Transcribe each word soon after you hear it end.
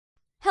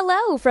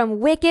Hello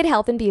from Wicked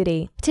Health and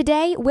Beauty.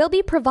 Today, we'll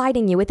be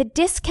providing you with a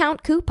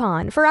discount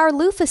coupon for our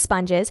loofah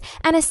sponges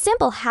and a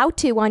simple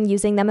how-to on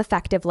using them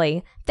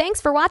effectively.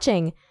 Thanks for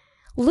watching.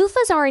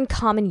 Loofahs are in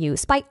common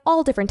use by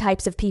all different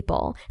types of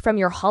people, from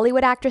your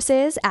Hollywood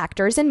actresses,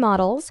 actors, and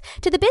models,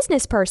 to the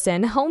business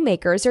person,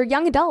 homemakers, or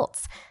young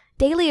adults.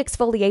 Daily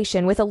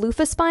exfoliation with a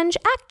loofah sponge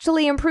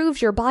actually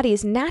improves your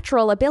body's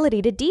natural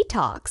ability to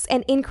detox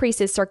and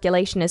increases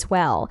circulation as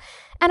well.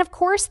 And of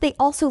course, they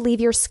also leave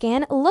your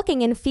skin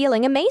looking and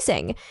feeling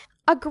amazing.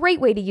 A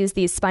great way to use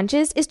these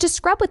sponges is to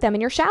scrub with them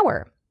in your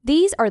shower.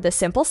 These are the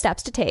simple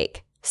steps to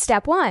take.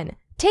 Step 1.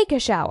 Take a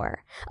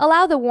shower.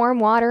 Allow the warm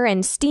water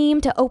and steam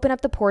to open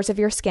up the pores of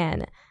your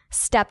skin.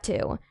 Step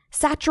 2.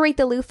 Saturate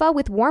the loofah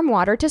with warm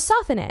water to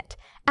soften it.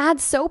 Add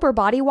soap or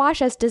body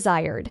wash as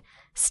desired.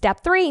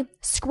 Step 3.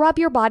 Scrub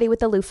your body with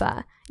the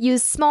loofah.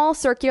 Use small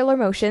circular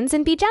motions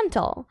and be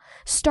gentle.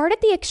 Start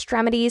at the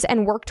extremities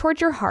and work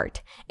towards your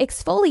heart,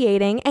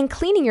 exfoliating and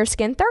cleaning your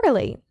skin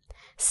thoroughly.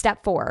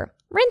 Step 4.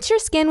 Rinse your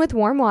skin with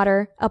warm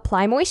water.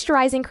 Apply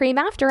moisturizing cream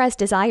after as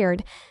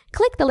desired.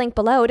 Click the link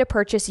below to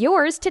purchase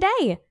yours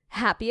today.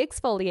 Happy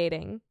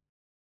exfoliating!